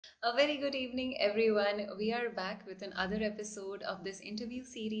A very good evening, everyone. We are back with another episode of this interview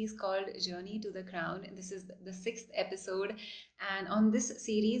series called Journey to the Crown. This is the sixth episode, and on this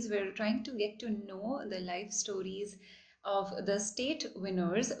series, we're trying to get to know the life stories of the state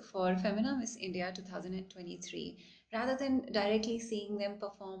winners for Femina Miss India 2023. Rather than directly seeing them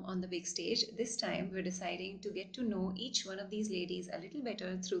perform on the big stage, this time we're deciding to get to know each one of these ladies a little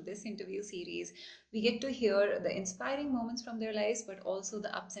better through this interview series. We get to hear the inspiring moments from their lives, but also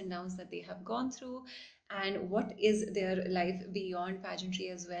the ups and downs that they have gone through and what is their life beyond pageantry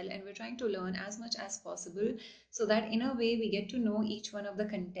as well. And we're trying to learn as much as possible so that in a way we get to know each one of the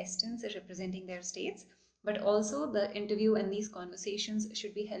contestants representing their states. But also, the interview and these conversations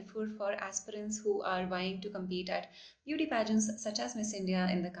should be helpful for aspirants who are vying to compete at beauty pageants such as Miss India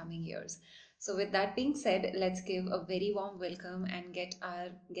in the coming years. So, with that being said, let's give a very warm welcome and get our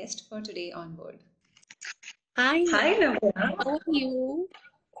guest for today on board. Hi, Hi, Navya. how are you?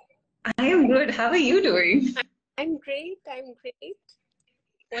 I am good. How are you doing? I'm great.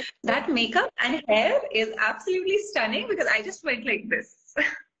 What? That makeup and hair is absolutely stunning because I just went like this.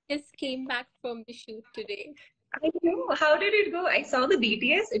 Just came back from the shoot today. I know. How did it go? I saw the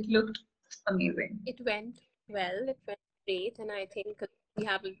BTS. It looked amazing. It went well. It went great, and I think we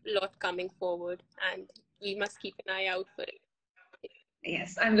have a lot coming forward, and we must keep an eye out for it.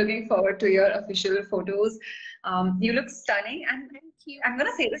 Yes, I'm looking forward to your official photos. You look stunning, and Thank you. I'm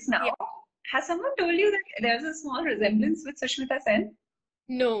gonna say this now. Yeah. Has someone told you that there's a small resemblance with Sushmita Sen?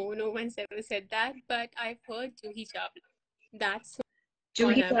 No, no one's ever said that, but I've heard Juhi Chawla. That's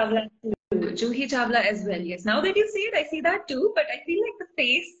Juhi one Chawla too. Juhi Chawla as well. Yes. Now that you see it, I see that too. But I feel like the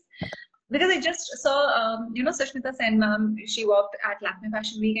face, because I just saw, Sushmita Sen, ma'am. She walked at Lakme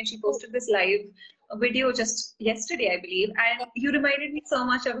Fashion Week and she posted this live video just yesterday, I believe. And you reminded me so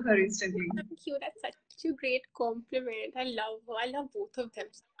much of her instantly. Thank you. That's such a great compliment. I love her. I love both of them.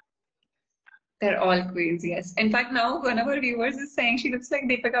 They're all queens, yes. In fact, now one of our viewers is saying she looks like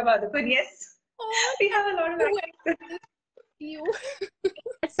Deepika Padukone. Yes, Oh, we have a lot of actors. you.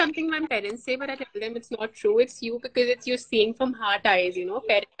 That's something my parents say, but I tell them it's not true. It's you because it's you're seeing from heart eyes,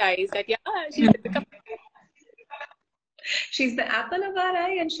 parent eyes that she's She's the apple of our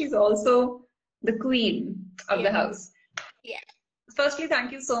eye and she's also the queen of the house. Yeah. Firstly,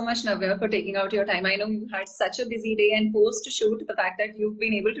 thank you so much, Navya, for taking out your time. I know you had such a busy day and post-shoot, the fact that you've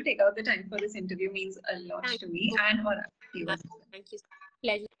been able to take out the time for this interview means a lot to me and for viewers. Thank you.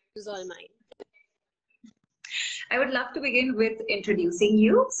 Pleasure is all mine. I would love to begin with introducing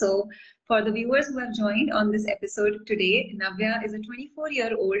you. So, for the viewers who have joined on this episode today, Navya is a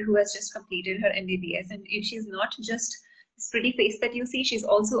 24-year-old who has just completed her MBBS, and she's not just this pretty face that you see, she's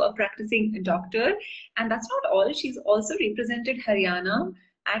also a practicing doctor. And that's not all, she's also represented Haryana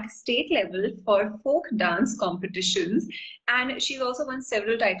at state level for folk dance competitions, and she's also won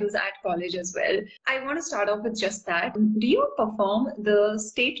several titles at college as well. I want to start off with just that. Do you perform the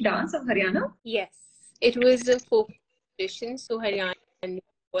state dance of Haryana? Yes. It was a folk competition, so Haryana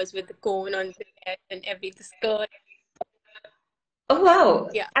was with the cone on the head and the skirt. Oh wow!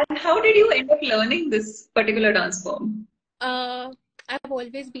 Yeah. And how did you end up learning this particular dance form? I've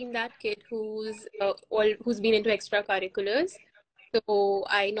always been that kid who's been into extracurriculars. So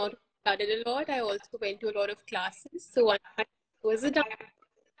I not studied a lot. I also went to a lot of classes. So one was a dance.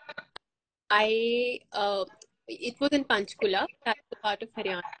 It was in Panchkula, that's the part of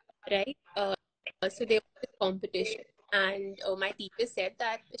Haryana, right? So there was a competition, and my teacher said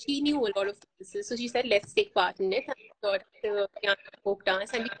that she knew a lot of dances. So she said, let's take part in it. And we got the Haryana folk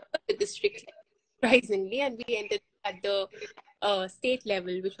dance, and we got the district surprisingly, and we ended at the state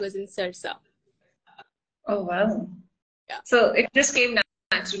level, which was in Sarsa. Oh wow! Yeah. So it just came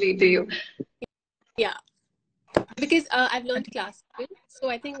naturally to you. Yeah, because I've learned classical, so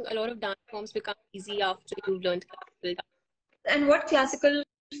I think a lot of dance forms become easy after you've learned classical dance. And what classical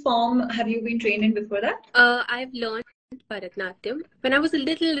form have you been trained in before that? I've learned Bharatnatyam. When I was a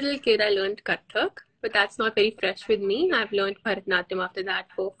little kid, I learned Kathak, but that's not very fresh with me. I've learned Bharatnatyam after that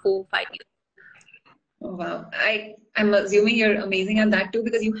for 4-5 years. Oh wow! I'm assuming you're amazing at that too,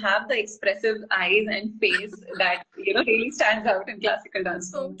 because you have the expressive eyes and face that really stands out in classical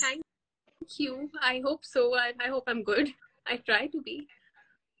dance Oh, forms. thank you. I hope so. I hope I'm good. I try to be.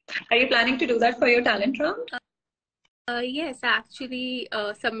 Are you planning to do that for your talent round? Yes, I actually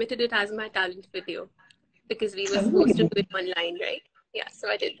submitted it as my talent video because we were supposed to do it online, right? Yeah, so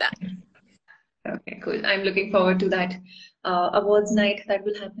I did that. Okay, cool. I'm looking forward to that awards night that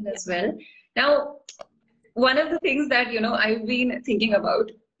will happen as well. Now, one of the things that I've been thinking about,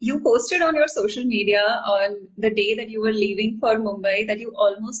 you posted on your social media on the day that you were leaving for Mumbai that you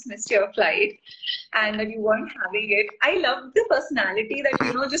almost missed your flight and that you weren't having it. I love the personality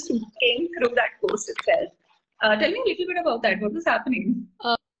that, just came through that post itself. Tell me a little bit about that. What was happening?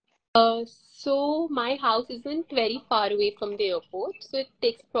 So my house isn't very far away from the airport, so it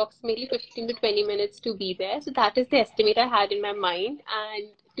takes approximately 15 to 20 minutes to be there. So that is the estimate I had in my mind. And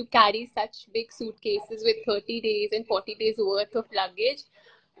to carry such big suitcases with 30 days and 40 days worth of luggage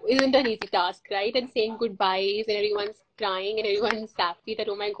isn't an easy task, right? And saying goodbyes and everyone's crying and everyone's happy that,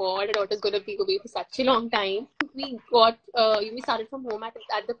 oh my God, our daughter's gonna be away for such a long time. We started from home at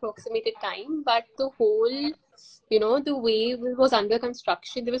the approximated time, but the whole, the way it was under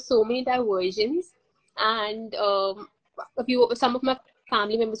construction, there were so many diversions, and some of my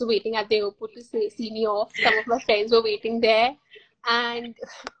family members were waiting at the airport to see me off. Some of my friends were waiting there, and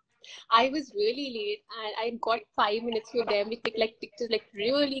I was really late, and I got 5 minutes with them. We took like pictures like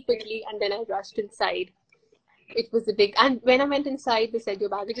really quickly, and then I rushed inside. It was a big, and when I went inside, they said your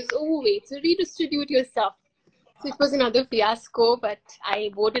baggage is overweight, so redistribute your stuff. So it was another fiasco, but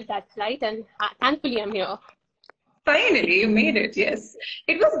I boarded that flight, and thankfully I'm here. Finally, you made it. Yes.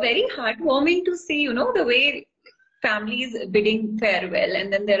 It was very heartwarming to see, the way families bidding farewell,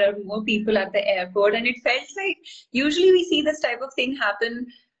 and then there are more people at the airport. And it felt like usually we see this type of thing happen,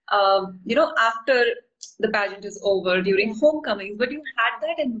 after the pageant is over during homecomings. But you had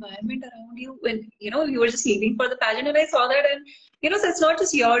that environment around you when, you were just leaving for the pageant. And I saw that. And, so it's not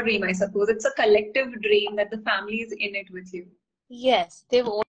just your dream, I suppose. It's a collective dream that the family is in it with you. Yes, they've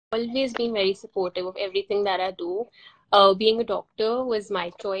always been very supportive of everything that I do. Being a doctor was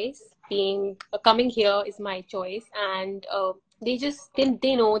my choice. Coming here is my choice, and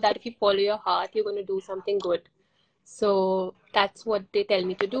they know that if you follow your heart, you're going to do something good. So that's what they tell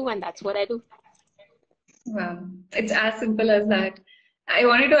me to do, and that's what I do. Wow, it's as simple as that. I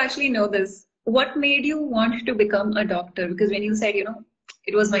wanted to actually know this. What made you want to become a doctor? Because when you said,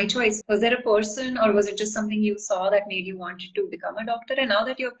 it was my choice, was there a person or was it just something you saw that made you want to become a doctor? And now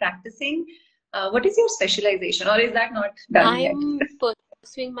that you're practicing, what is your specialization, or is that not done yet? I'm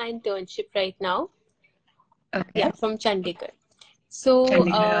pursuing my internship right now. Okay. Yeah, from Chandigarh. So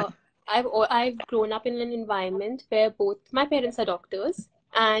Chandigarh. I've grown up in an environment where both my parents are doctors,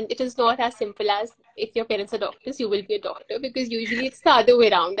 and it is not as simple as if your parents are doctors, you will be a doctor, because usually it's the other way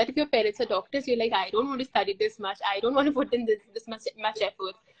around. That if your parents are doctors, you're like, I don't want to study this much, I don't want to put in this much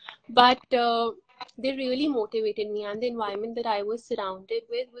effort. But they really motivated me, and the environment that I was surrounded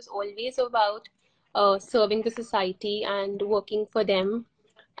with was always about serving the society and working for them.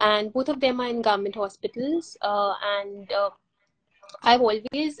 And both of them are in government hospitals, and I've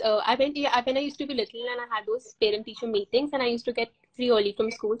always, I went, yeah, when I used to be little and I had those parent teacher meetings, and I used to get free early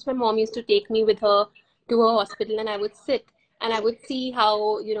from school. So my mom used to take me with her to her hospital, and I would sit and I would see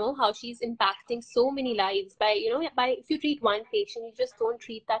how, how she's impacting so many lives by, if you treat one patient, you just don't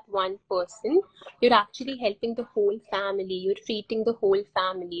treat that one person. You're actually helping the whole family. You're treating the whole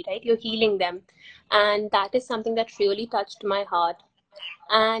family, right? You're healing them. And that is something that really touched my heart.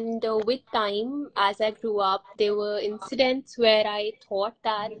 And with time, as I grew up, there were incidents where I thought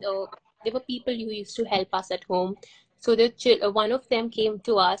that there were people who used to help us at home. So one of them came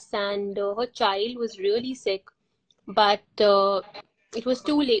to us, and her child was really sick, but it was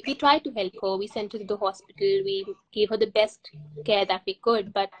too late. We tried to help her. We sent her to the hospital. We gave her the best care that we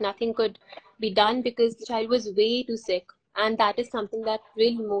could, but nothing could be done because the child was way too sick. And that is something that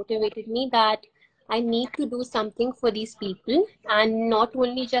really motivated me, that I need to do something for these people, and not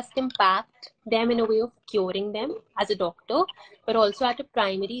only just impact them in a way of curing them as a doctor, but also at a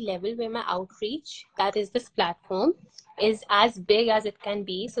primary level where my outreach, that is this platform, is as big as it can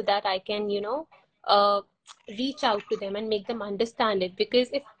be, so that I can, reach out to them and make them understand it. Because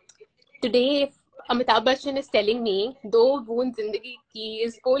if Amitabh Bachchan is telling me, "Do boon zindagi ki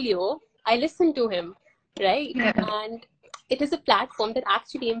is polio," I listen to him, right? Yeah. And it is a platform that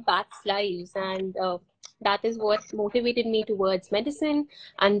actually impacts lives, and that is what motivated me towards medicine,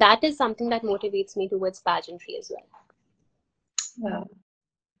 and that is something that motivates me towards pageantry as well. Wow.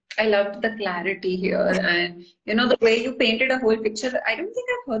 I loved the clarity here, and the way you painted a whole picture. I don't think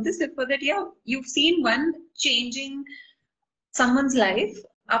I've heard this before, that you've seen one changing someone's life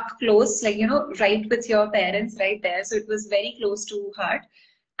up close, like right with your parents right there. So it was very close to heart.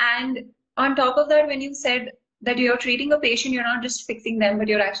 And on top of that, when you said that you're treating a patient, you're not just fixing them, but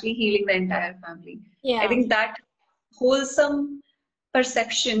you're actually healing the entire family. I Yeah. think that wholesome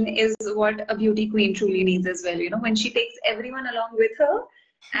perception is what a beauty queen truly needs as well. When she takes everyone along with her,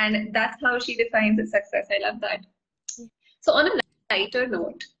 and that's how she defines a success. I love that. So on a lighter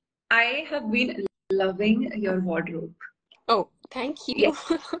note, I have been loving your wardrobe. Oh. Thank you.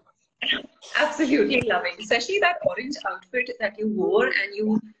 Yes, absolutely loving. Especially that orange outfit that you wore and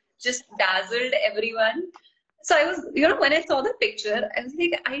you just dazzled everyone. So I was, when I saw the picture, I was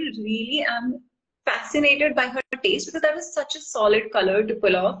like, I really am fascinated by her taste because that was such a solid color to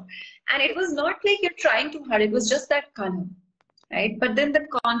pull off. And it was not like you're trying too hard, it was just that color, right? But then the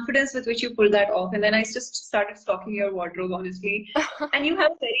confidence with which you pulled that off, and then I just started stalking your wardrobe, honestly. And you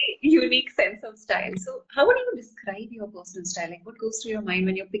have a very unique sense of style. So, how would you describe your personal style? Like, what goes through your mind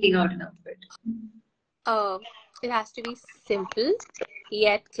when you're picking out an outfit? Uh, it has to be simple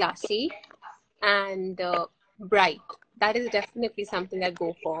yet classy and bright. That is definitely something I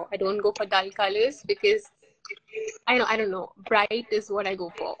go for. I don't go for dull colors because I don't know. Bright is what I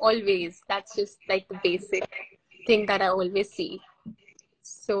go for always. That's just like the basic thing that I always see.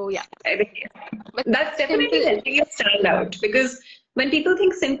 So yeah, I think but that's definitely simple. helping you stand out because when people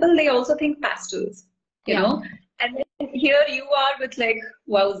think simple, they also think pastels, you Yeah. know? And then here you are with like,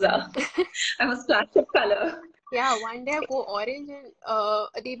 wowza, I'm a splash of color. Yeah, one day I wore orange and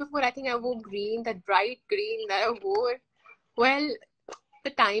a day before I think I wore green, that bright green that I wore. Well, the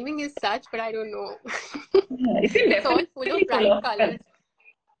timing is such, but I don't know. Yeah, you can It's all full of definitely pull bright off color. colors.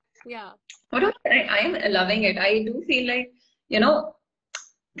 Yeah. What else? I am loving it. I do feel like, you know,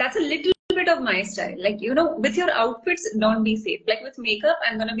 that's a little bit of my style. Like, with your outfits, don't be safe. Like with makeup,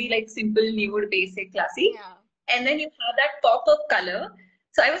 I'm gonna be like simple, nude, basic, classy. Yeah. And then you have that pop of color.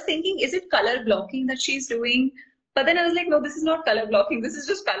 So I was thinking, is it color blocking that she's doing? But then I was like, no, this is not color blocking. This is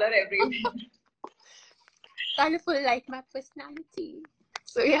just color everywhere. Colorful like my personality.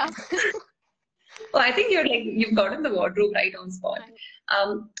 So yeah. Well, I think you've gotten the wardrobe right on spot.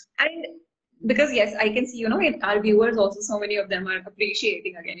 I- And because yes, I can see, our viewers also, so many of them are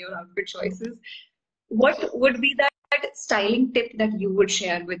appreciating again your outfit choices. What would be that styling tip that you would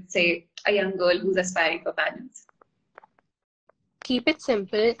share with, say, a young girl who's aspiring for pageants? Keep it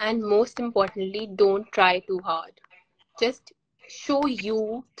simple and most importantly, don't try too hard. Just show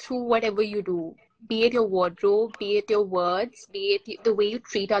you through whatever you do. Be it your wardrobe, be it your words, be it the way you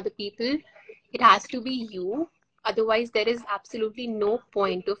treat other people. It has to be you. Otherwise, there is absolutely no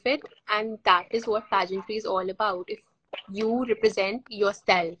point of it. And that is what pageantry is all about. If you represent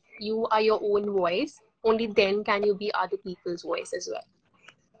yourself, you are your own voice, only then can you be other people's voice as well.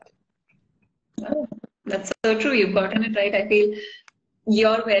 Oh, that's so true. You've gotten it right. I feel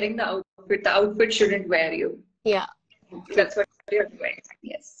you're wearing the outfit. The outfit shouldn't wear you. Yeah, true. That's what you're doing.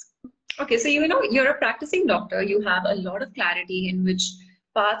 Yes. Okay, so you're a practicing doctor. You have a lot of clarity in which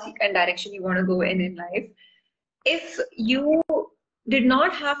path and direction you want to go in life. If you did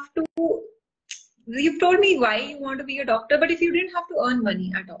not have to, you've told me why you want to be a doctor, but if you didn't have to earn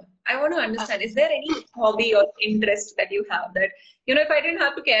money at all, I want to understand, is there any hobby or interest that you have that, if I didn't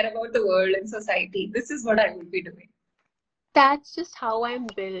have to care about the world and society, this is what I would be doing? That's just how I'm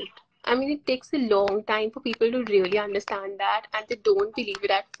built. I mean, it takes a long time for people to really understand that, and they don't believe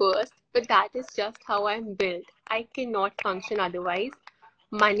it at first, but that is just how I'm built. I cannot function otherwise.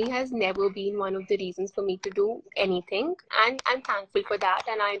 Money has never been one of the reasons for me to do anything, and I'm thankful for that.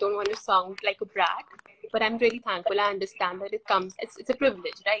 And I don't want to sound like a brat, but I'm really thankful. I understand that it's a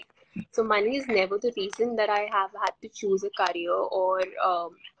privilege, right? So, money is never the reason that I have had to choose a career or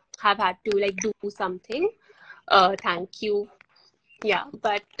have had to like do something. Thank you. Yeah,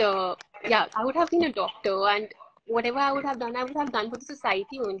 but yeah, I would have been a doctor, and whatever I would have done for the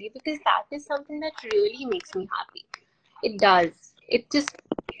society only because that is something that really makes me happy. It does. It just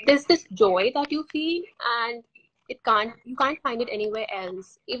there's this joy that you feel, and you can't find it anywhere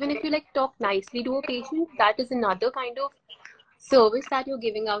else. Even if you like talk nicely to a patient, that is another kind of service that you're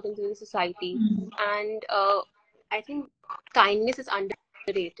giving out into the society. And I think kindness is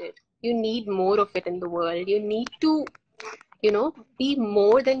underrated. You need more of it in the world. You need to be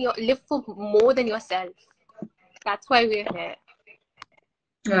more than live for more than yourself. That's why we're here.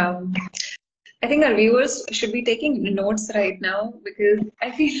 Wow. I think our viewers should be taking notes right now because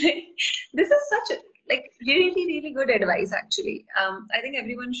I feel like this is such a really, really good advice actually. I think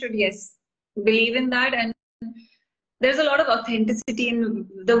everyone should, yes, believe in that, and there's a lot of authenticity in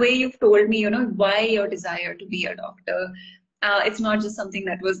the way you've told me, why your desire to be a doctor. It's not just something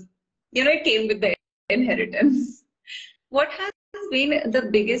that was, it came with the inheritance. What has been the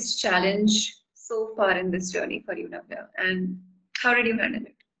biggest challenge so far in this journey for you, Navya? And how did you handle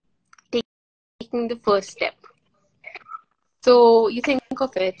it? Taking the first step. So you think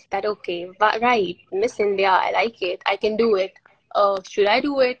of it that, okay, right, Miss India, I like it. I can do it. Should I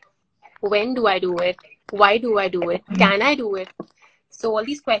do it? When do I do it? Why do I do it? Can I do it? So all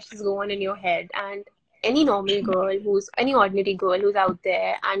these questions go on in your head, and any ordinary girl who's out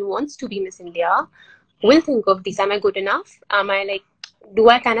there and wants to be Miss India, will think of these. Am I good enough? Am I like,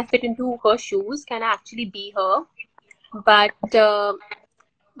 can I fit into her shoes? Can I actually be her? But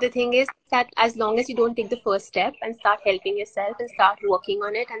the thing is that as long as you don't take the first step and start helping yourself and start working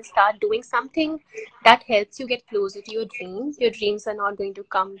on it and start doing something that helps you get closer to your dreams are not going to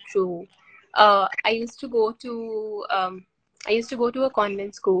come true. I used to go to a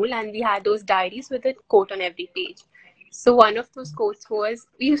convent school, and we had those diaries with a quote on every page. So one of those quotes was,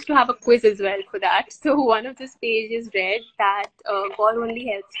 we used to have a quiz as well for that. So one of those pages read that God only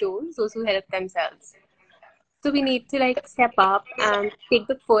helps those who help themselves. So we need to like step up and take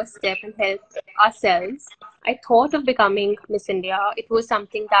the first step and help ourselves. I thought of becoming Miss India. It was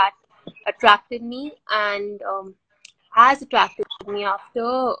something that attracted me and has attracted me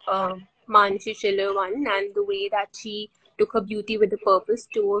after Manshi Schiller won, and the way that she took her beauty with a purpose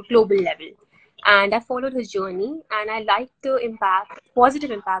to a global level. And I followed her journey, and I liked the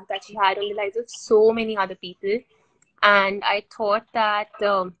positive impact that she had on the lives of so many other people. And I thought that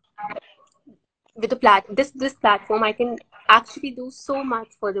with this platform, I can actually do so much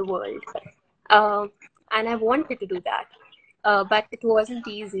for the world, uh, and I wanted to do that. But it wasn't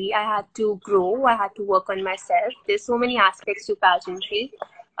easy. I had to grow. I had to work on myself. There's so many aspects to pageantry,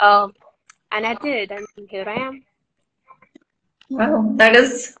 um, and I did, and here I am. Wow, that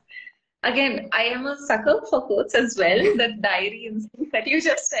is, again, I am a sucker for quotes as well. The diary instance that you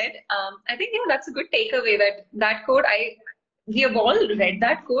just said. I think, yeah, that's a good takeaway. That quote, we have all read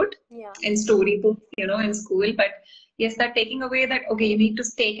that quote Yeah, in storybooks, in school. But yes, that taking away that, okay, you need to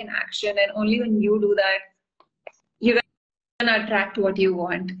take an action, and only when you do that, you're gonna attract what you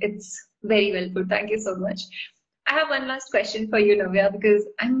want. It's very well put. Thank you so much. I have one last question for you, Navya, because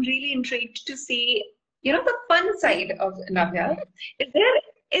I'm really intrigued to see, the fun side of Navya. Is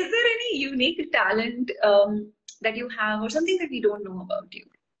there any unique talent that you have, or something that we don't know about you?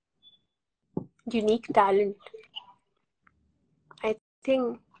 unique talent. I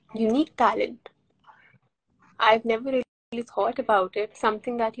think unique talent. I've never really thought about it.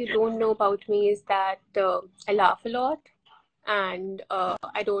 Something that you don't know about me is that I laugh a lot, and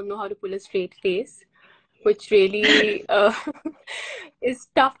I don't know how to pull a straight face, which really is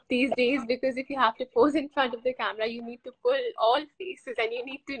tough these days, because if you have to pose in front of the camera, you need to pull all faces and you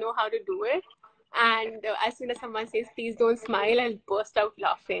need to know how to do it. And as soon as someone says, please don't smile, I'll burst out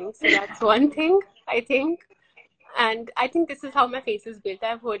laughing. So that's one thing, I think. And I think this is how my face is built.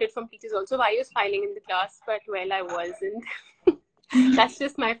 I've heard it from teachers also. Why are you smiling in the class? But well, I wasn't. That's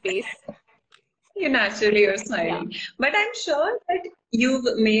just my face. You naturally are Yeah. smiling. But I'm sure that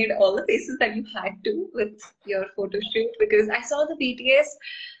you've made all the faces that you had to with your photo shoot, because I saw the BTS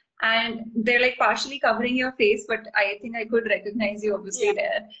and they're like partially covering your face, but I think I could recognize you obviously Yeah.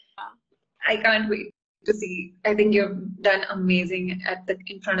 there. I can't wait to see. I think you've done amazing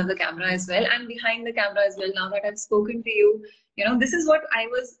in front of the camera as well, and behind the camera as well. Now that I've spoken to you, this is what I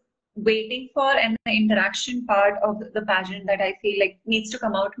was waiting for, and the interaction part of the pageant that I feel like needs to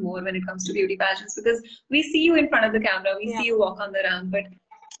come out more when it comes to beauty pageants, because we see you in front of the camera, we Yeah. see you walk on the ramp, but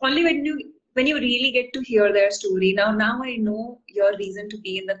only when you really get to hear their story. Now I know your reason to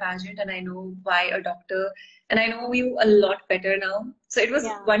be in the pageant, and I know why a doctor, and I know you a lot better now. So it was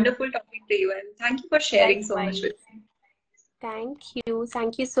Yeah. wonderful talking to you, and thank you for sharing so much Likewise. with me. Thank you.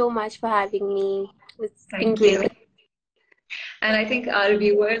 Thank you so much for having me. It's been Thank you. great. And I think our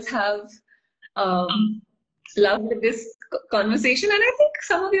viewers have um, loved this conversation, and I think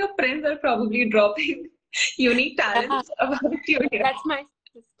some of your friends are probably dropping unique Yeah, talents about you here. that's my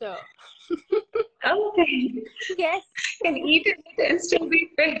sister. Okay, Yes. can eat it and still be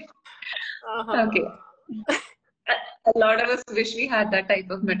fit. Okay. Uh-huh. A lot of us wish we had that type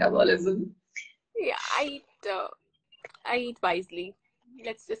of metabolism. Yeah, I eat wisely.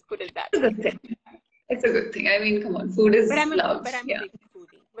 Let's just put it that It's a way. good thing. It's a good thing. I mean, come on, food But is I'm a love. but I'm a Yeah. big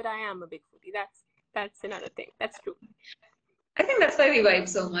foodie. But I am a big foodie. That's another thing. That's true. I think that's why we vibe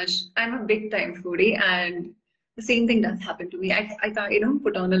so much. I'm a big time foodie, and the same thing does happen to me. I can't,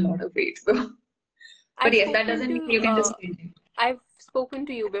 put on a lot of weight, though. But I've yes, that spoken doesn't mean to you can just binge it. I've spoken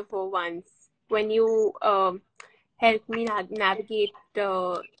to you before once when you helped me navigate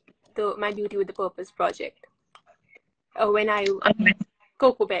the My Beauty with the Purpose project. When I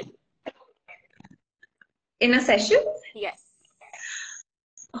Coco Bell. In a session? Yes.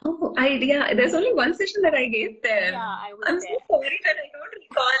 Oh, yeah. There's only one session that I gave there. Yeah, I was I'm so there. sorry that I don't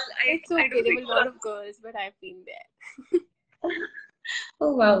recall. It's I okay. don't There were a lot recall. of girls, but I've been there.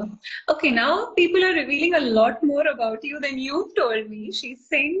 Oh, wow. Okay, now people are revealing a lot more about you than you've told me. She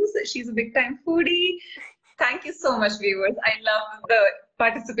sings, she's a big time foodie. Thank you so much, viewers. I love the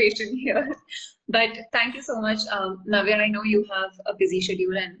participation here. But thank you so much, Navya. I know you have a busy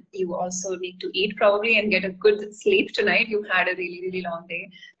schedule and you also need to eat probably and get a good sleep tonight. You had a really, really long day.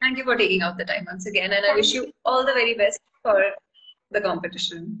 Thank you for taking out the time once again, and I wish Thank you you so all the much. very best for the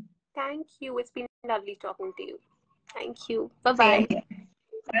competition. Thank you. It's been lovely talking to you. Thank you. Bye Same bye. here.